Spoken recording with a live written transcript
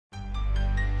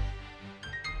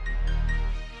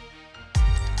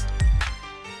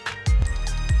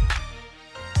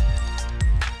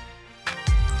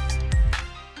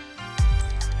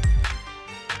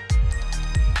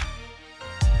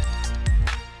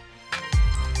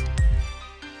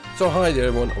So hi there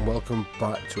everyone and welcome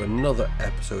back to another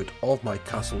episode of my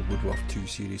Castle Woodwarf 2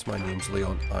 series. My name's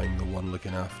Leon, I'm the one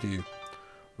looking after you.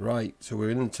 Right, so we're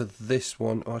into this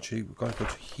one. Oh, actually, we've got to go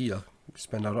to here,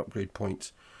 spend our upgrade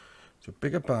points. So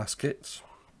bigger baskets,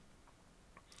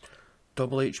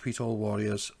 double HP to all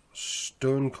warriors,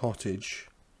 stone cottage,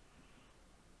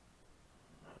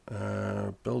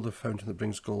 build a fountain that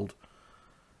brings gold.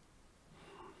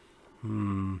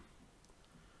 I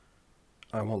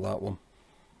want that one.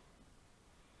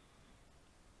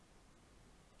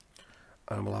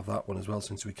 And we'll have that one as well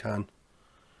since we can.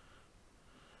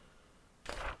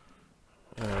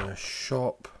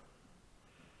 Shop.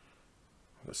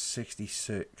 I've got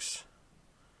 66.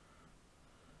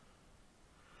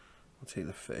 I'll take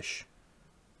the fish.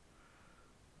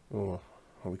 Oh,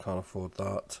 well, we can't afford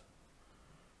that.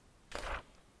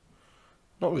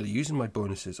 Not really using my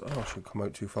bonuses. Oh, I should come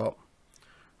out too far.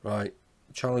 Right,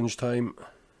 challenge time.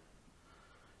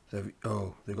 They've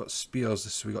got spears.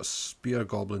 So we got spear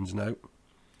goblins now.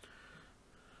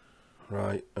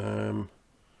 Right,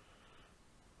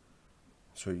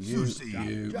 so you,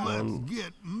 one,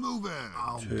 get moving.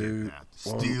 I'll two, get that.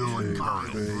 one, Steel and two,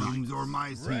 courage. three. Rings or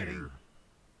my cedar.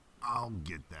 I'll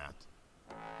get that.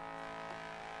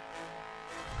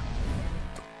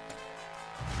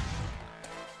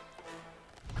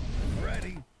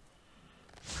 Ready?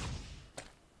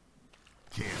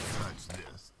 Can't touch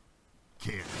this.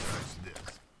 Can't touch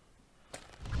this.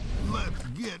 Let's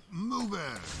get moving.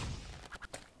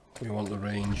 We want the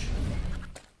range.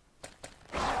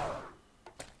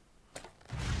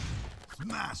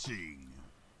 Smashing.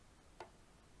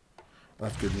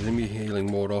 That's good. They're going to be healing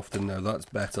more often now. That's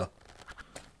better.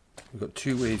 We've got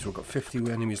two waves. We've got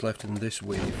 50 enemies left in this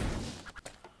wave.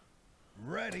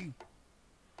 Ready?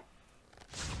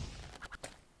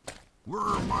 Where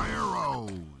are my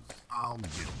arrows? I'll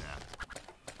get that.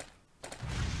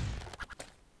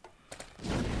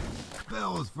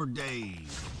 Spells for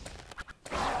days.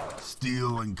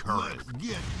 Steel and courage. Let's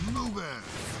get moving.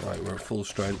 Right, we're at full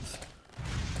strength.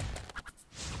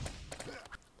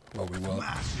 Well, we were.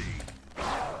 Smashing.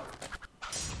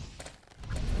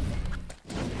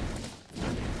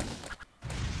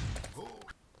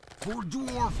 For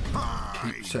dwarf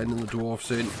kind. Keep sending the dwarfs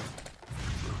in.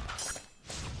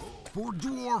 For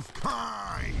dwarf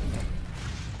kind.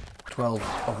 12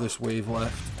 of this wave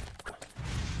left.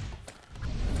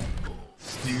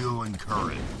 Steel and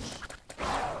courage.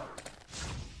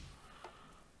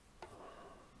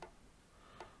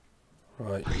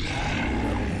 Right, a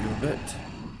bit.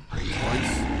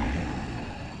 Twice.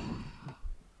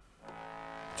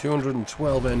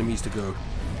 212 enemies to go.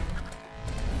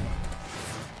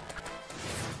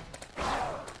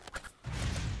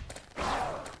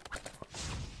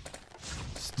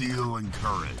 Steel and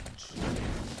courage.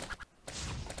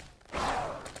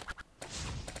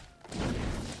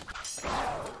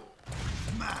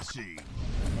 Smashing.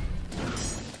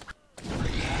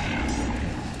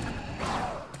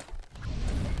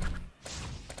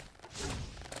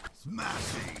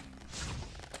 Smashing.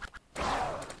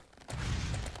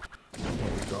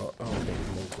 What we got? Oh, we got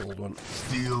the more gold one.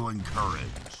 Steel and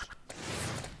courage.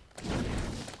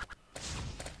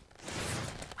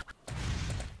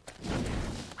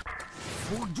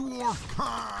 For dwarf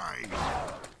kind.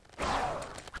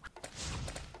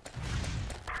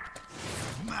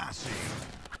 Smashing.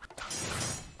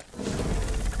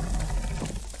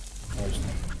 Nice.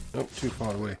 Nope, too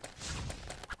far away.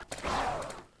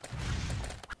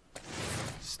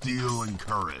 Steel and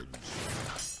courage.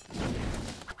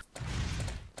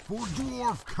 For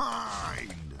dwarf kind.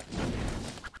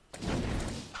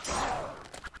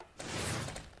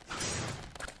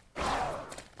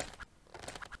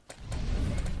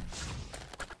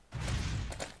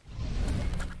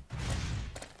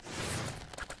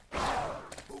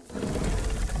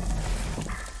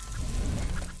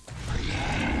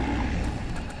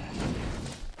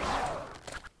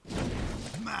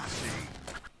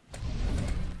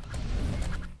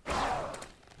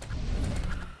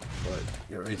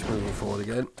 Get ready to move forward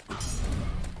again.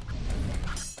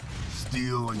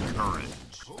 Steel and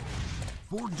courage.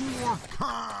 For dwarf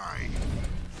kind.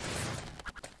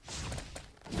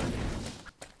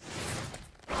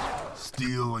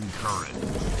 Steel and courage.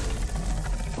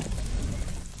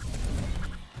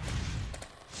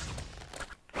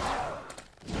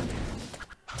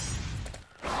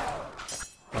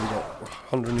 I've got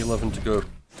 111 to go.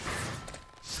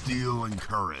 Steel and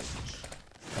courage.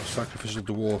 Our sacrificial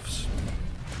dwarfs.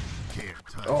 Can't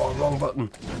touch. Oh, wrong button.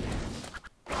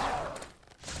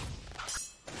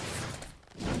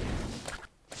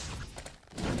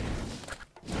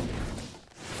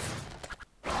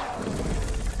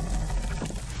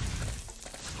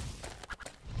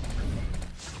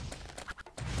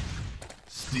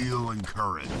 Steel and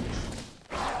courage.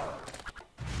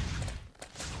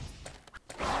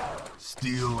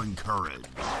 Steel and courage.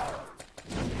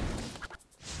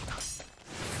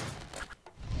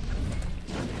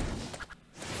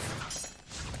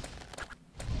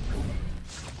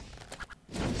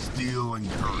 Steel and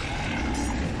courage.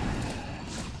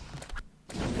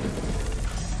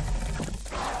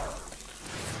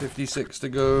 56 to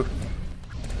go.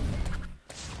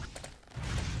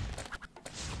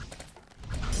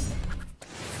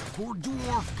 For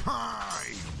dwarf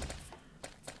kind.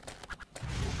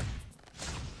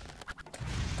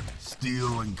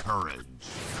 Steel and courage.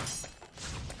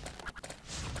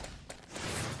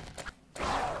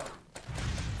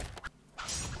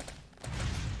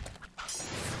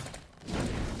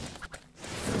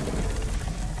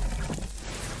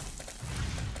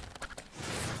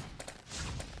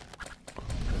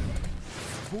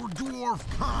 For dwarf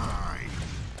kind.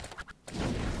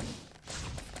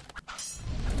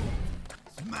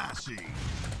 Smashing.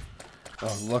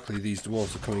 Oh, luckily these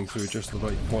dwarves are coming through just the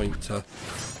right point to...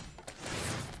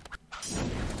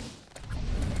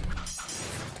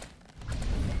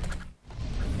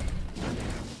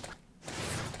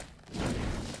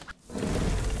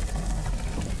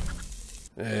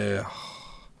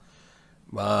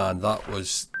 Man, that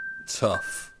was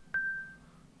tough.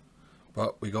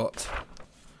 But we got...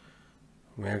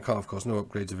 I mean, of course, no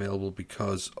upgrades available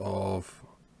because of...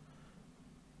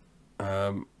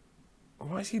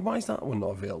 why is that one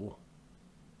not available?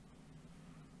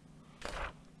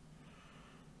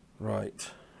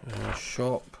 Right.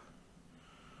 Shop.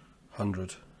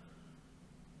 100.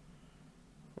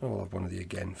 Oh, we'll have one of the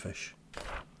again fish.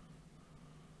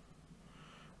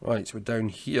 Right, so we're down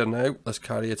here now. Let's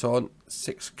carry it on.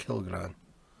 6 kilogram.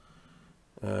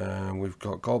 We've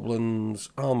got goblins,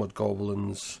 armoured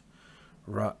goblins,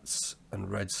 rats, and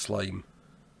red slime.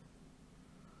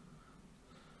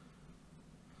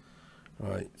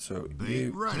 Right, so Be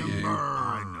ready. you.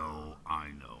 I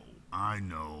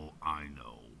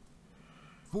know.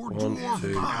 For 1, dwarf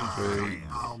 2, kind. 3.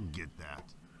 I'll get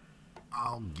that.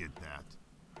 I'll get that.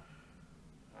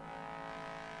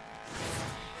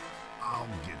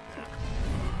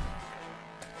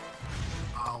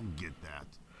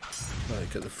 Right,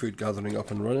 get the food gathering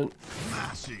up and running.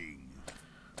 Smashing.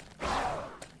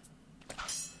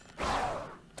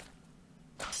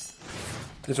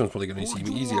 This one's probably going to seem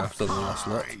easy after the last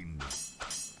lot.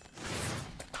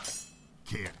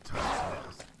 Can't touch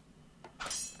this.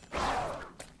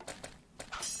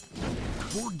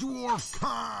 For dwarf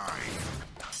kind.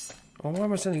 Oh, why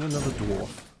am I sending another dwarf?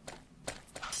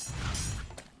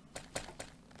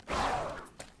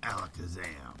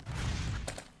 Alakazam.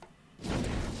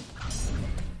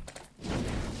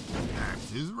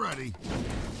 Axe is ready.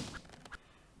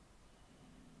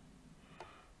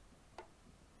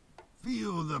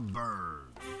 Feel the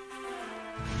burn.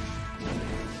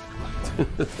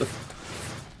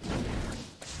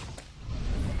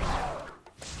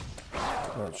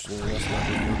 Actually, let's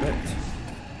level you a bit.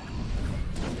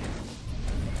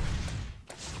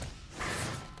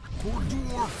 For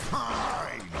dwarf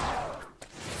kind.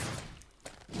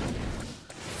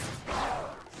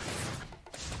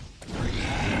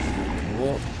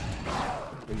 What?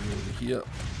 Bring you over here.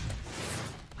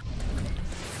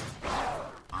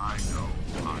 I know.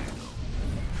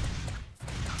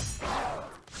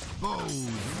 Bows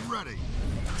ready.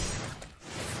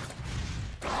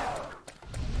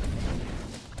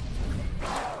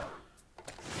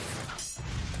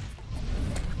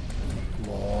 Come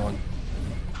on.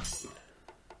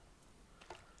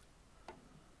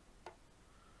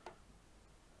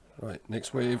 Right,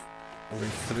 next wave.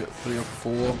 Wave 3 or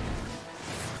 4.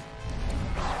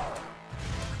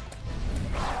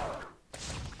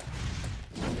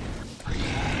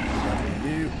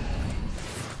 You.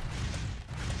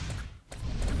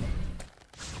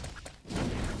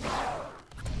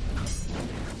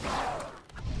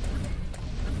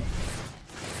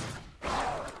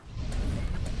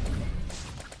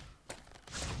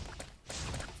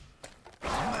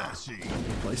 Smashing.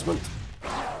 Replacement.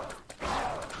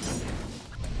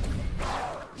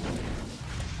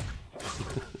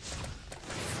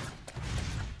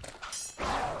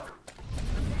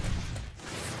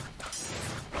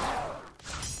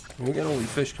 We're getting all these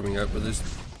fish coming out, but there's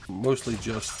mostly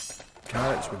just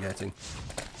carrots we're getting.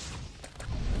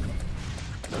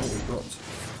 Now what we've got.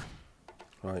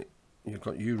 Right, you've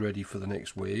got you ready for the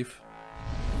next wave.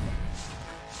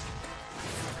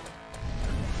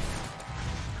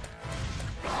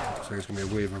 Looks like it's going to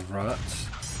be a wave of rats.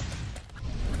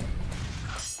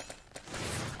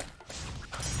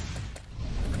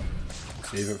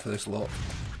 Save it for this lot.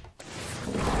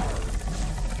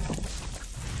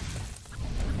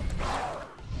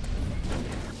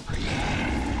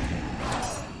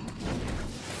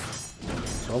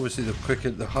 So obviously the quicker,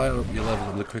 the higher up your level,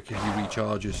 and the quicker he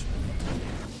recharges.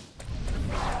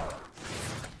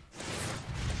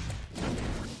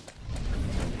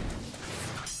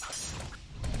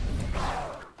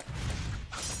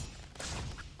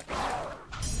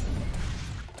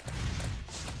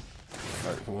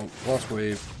 Right, come on, last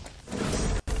wave.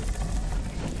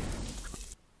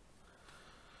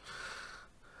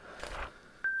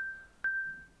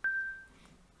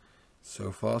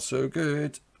 So far, so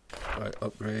good. Right,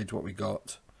 upgrade. What we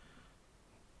got?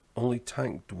 Only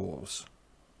tank dwarves.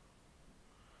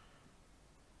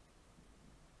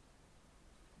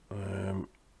 I'll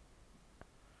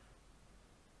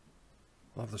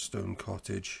have the stone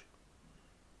cottage,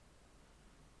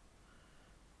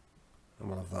 and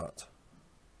we'll have that.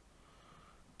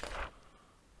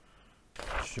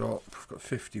 Shop. We've got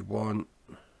 51.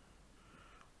 I'll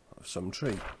have some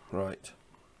tree. Right.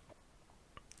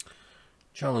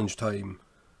 Challenge time.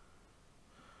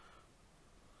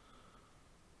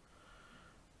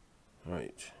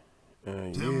 Right.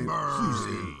 Timber.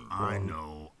 I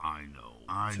know.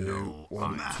 Two,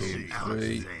 one, two,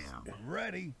 three.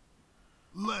 Ready?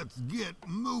 Let's get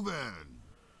moving.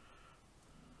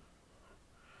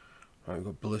 Right, we've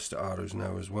got ballista arrows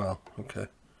now as well. Okay.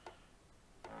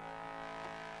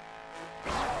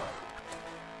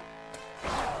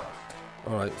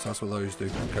 Alright, so that's what those do.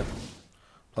 Okay.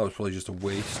 That was probably just a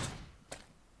waste.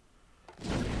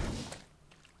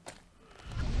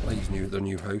 These their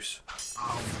new house.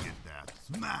 I'll get that.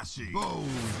 Smashy. Bows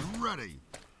ready.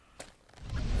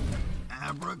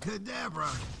 Abracadabra.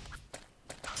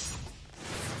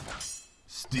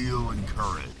 Steel and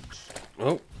courage.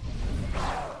 Oh.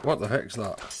 What the heck's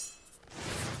that?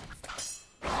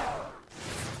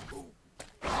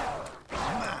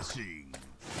 Mashing.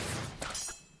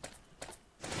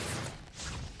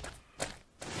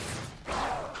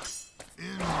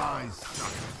 In my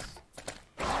sights.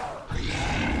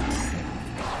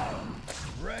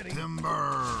 Ready.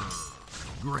 Timber.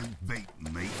 Great bait,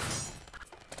 mate.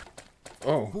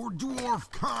 Oh. For dwarf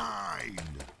kind.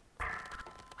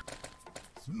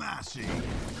 Smashing.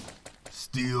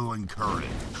 Steel and courage.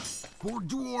 For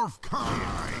dwarf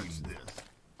kind.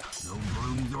 This. No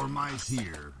brooms or mice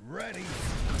here. Ready.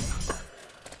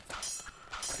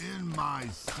 In my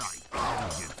sight. I'll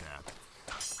get that.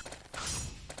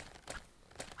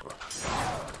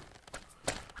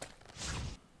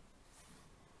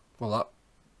 Well, that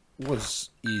was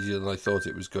easier than I thought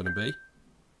it was going to be.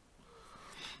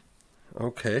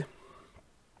 Okay.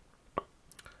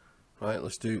 Right,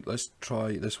 let's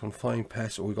try this one. Flying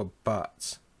pests. Oh, we got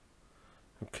bats.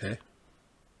 Okay.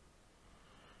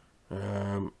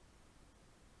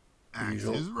 Axe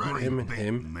is ready. Him and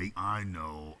him. Mate. I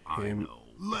know. Him,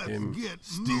 Let's him, get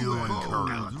steel and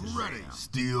courage. Ready.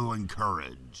 Steel and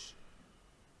courage.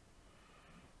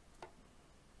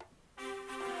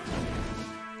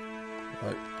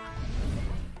 Right.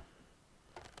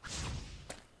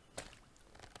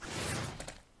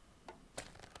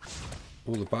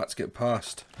 All the bats get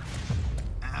past.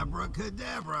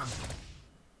 Abracadabra.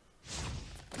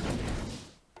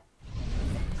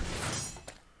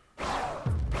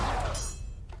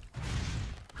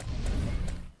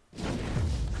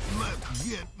 Let's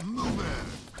get moving.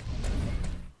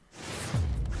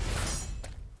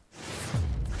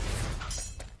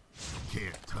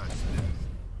 Can't touch this.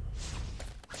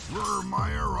 Where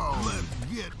my arrow? Let's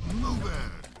get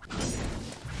moving.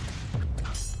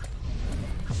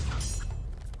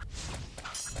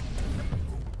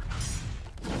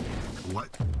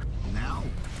 What now?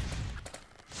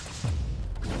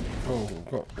 Oh, we've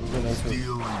got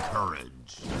Steel and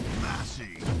courage.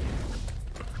 Mashing.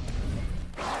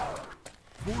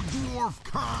 For dwarf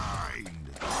kind.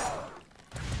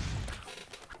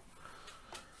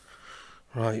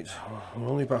 Right, we're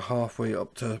only about halfway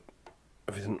up to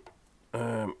everything.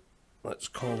 Let's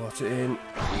call that in.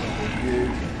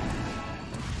 You.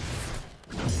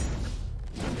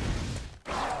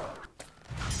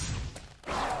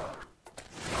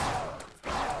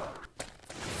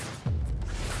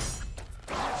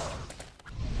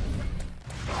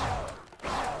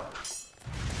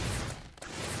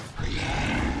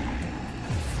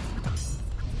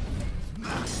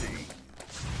 Smashing.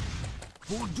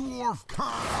 For dwarf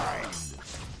kind.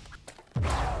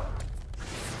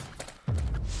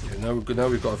 Yeah, now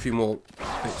we've got a few more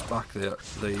bits back there.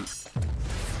 Smashing.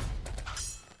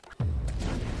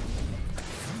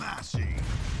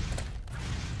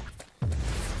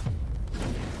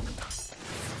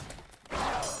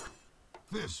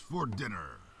 Fish for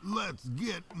dinner. Let's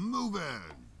get moving.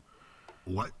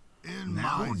 What? In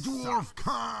my dwarf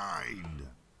kind.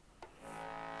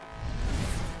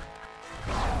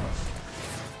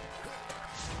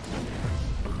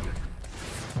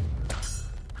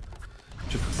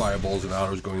 fireballs and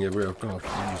arrows going everywhere. I'm going to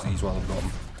use these while I've got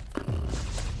them.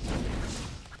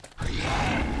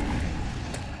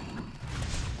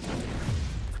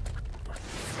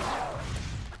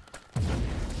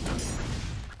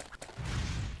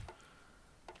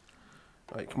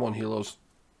 Right, come on, healers.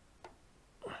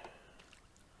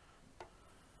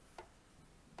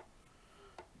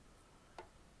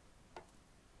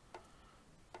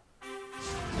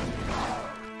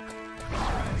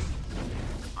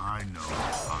 I know.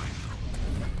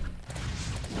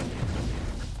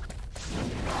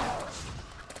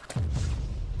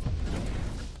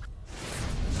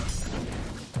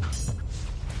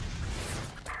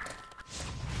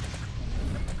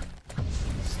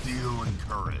 Steel and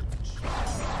courage.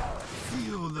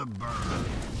 Feel the burn.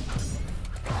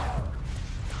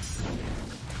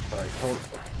 Right, hold.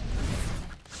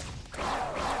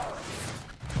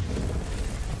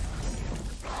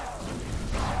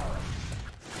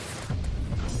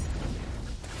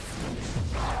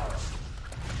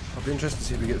 I'll be interested to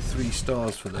see if we get 3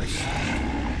 stars for this.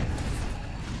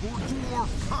 For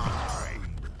dwarf kind.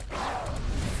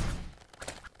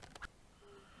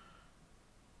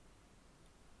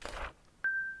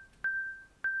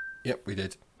 Yep, we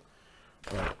did.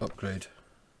 Right, upgrade.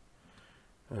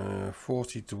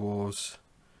 40 dwarves,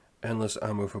 endless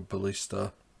ammo for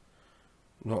ballista,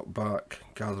 knockback,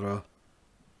 gatherer.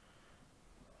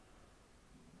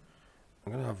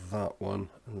 I'm gonna have that one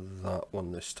and that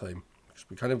one this time because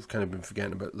we kind of been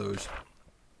forgetting about those.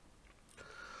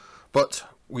 But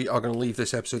we are going to leave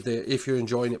this episode there. If you're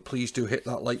enjoying it, please do hit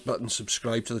that like button,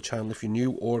 subscribe to the channel if you're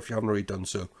new, or if you haven't already done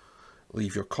so,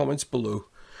 leave your comments below,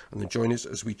 and then join us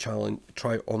as we try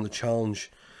on the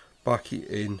challenge back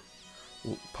in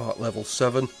part level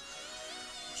 7.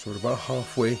 So we're about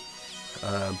halfway.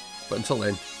 But until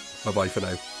then, bye bye for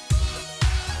now.